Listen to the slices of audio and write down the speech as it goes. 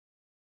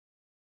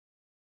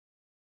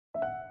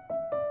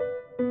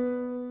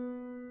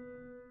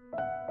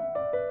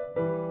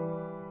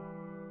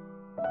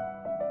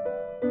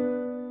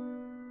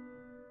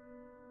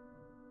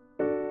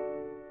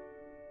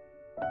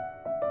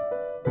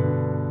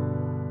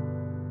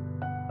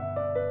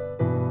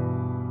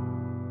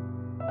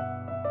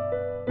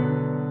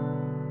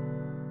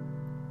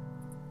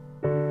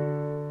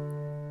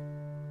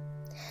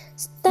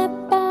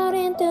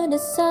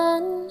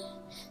sun.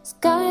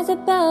 Skies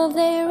above,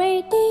 they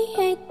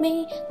radiate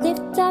me.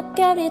 Lift up,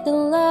 carry the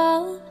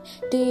love.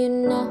 Do you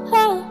know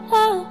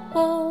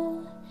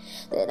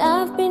that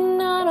I've been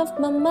out of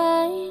my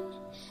mind?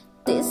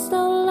 This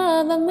slow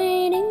love I'm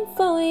waiting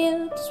for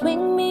you to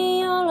swing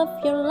me all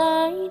of your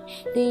line.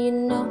 Do you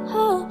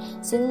know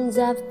since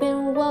I've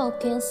been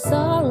walking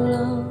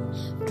solo,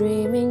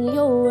 dreaming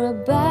you were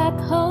back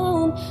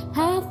home,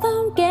 I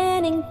found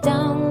getting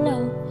down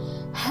low.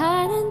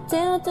 Hide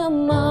until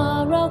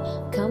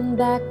tomorrow, come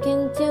back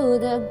into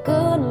the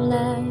good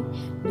life.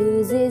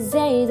 Loses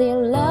easy,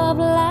 love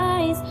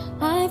lies.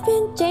 I've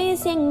been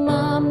chasing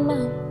my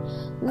mind,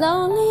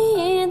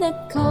 lonely in the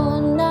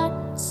cold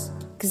nights.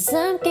 'Cause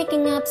I'm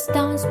kicking up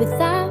stones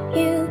without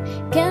you.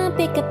 Can't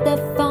pick up the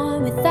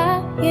phone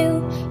without you.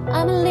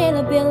 I'm a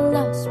little bit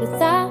lost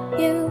without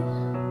you.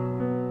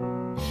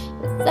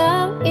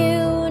 Without you,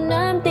 and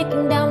I'm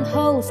digging down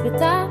holes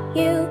without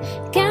you.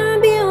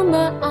 Can't be on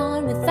my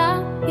own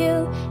without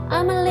you.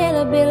 I'm a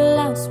little bit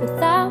lost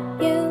without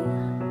you.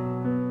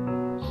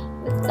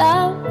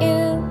 Without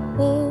you,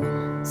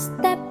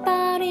 step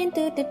out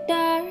into the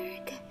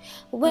dark.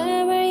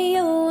 Where were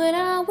you when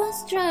I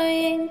was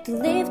trying to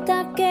lift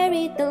up,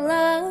 carry the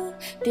love?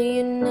 Do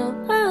you know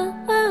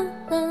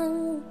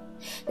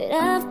that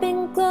I've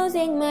been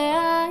closing my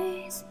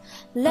eyes?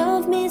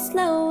 Love me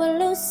slow,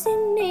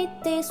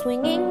 hallucinating,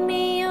 swinging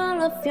me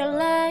all of your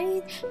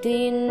light. Do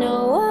you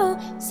know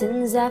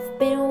since I've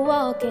been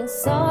walking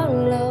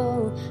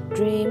solo,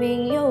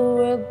 dreaming you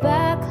were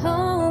back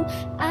home,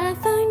 I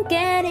find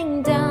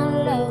getting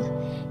down low.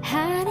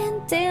 Hide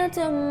until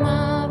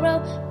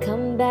tomorrow,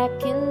 come back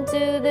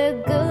into the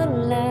good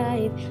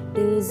life.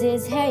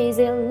 Loses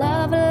hazy,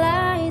 love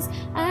lies.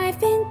 I've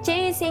been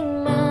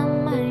chasing my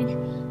mind,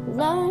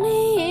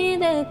 lonely in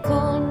the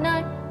cold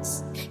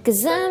nights.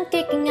 'Cause I'm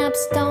kicking up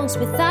stones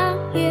without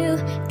you.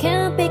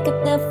 Can't pick up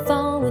the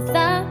phone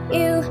without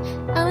you.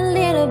 I'm a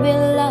little bit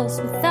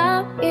lost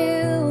without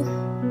you.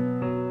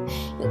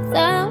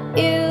 Without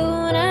you,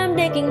 and I'm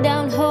digging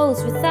down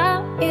holes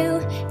without you.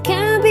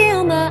 Can't be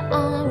on my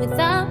own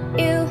without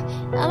you.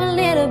 I'm a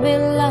little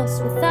bit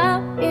lost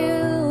without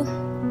you.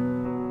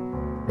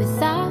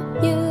 Without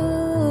you,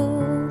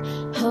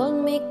 hold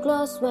me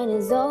close when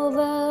it's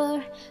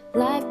over.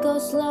 Life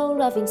goes slow,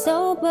 loving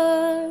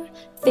sober.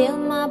 Feel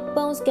my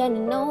bones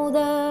getting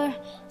older.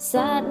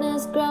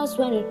 Sadness grows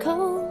when you're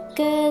cold.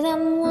 'Cause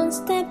I'm one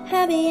step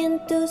heavy and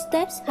two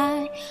steps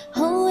high.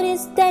 Hold it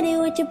steady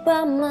with you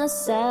by my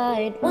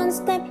side. One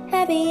step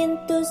heavy and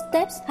two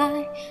steps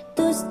high.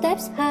 Two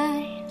steps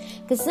high.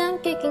 'Cause I'm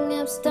kicking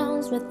up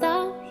stones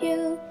without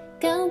you.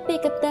 Can't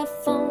pick up that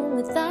phone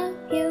without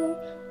you.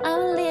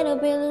 I'm a little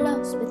bit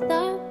lost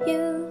without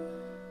you.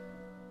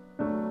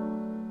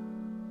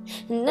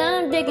 And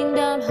I'm digging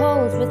down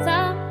holes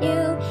without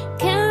you.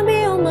 Can't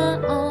be on my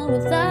own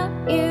without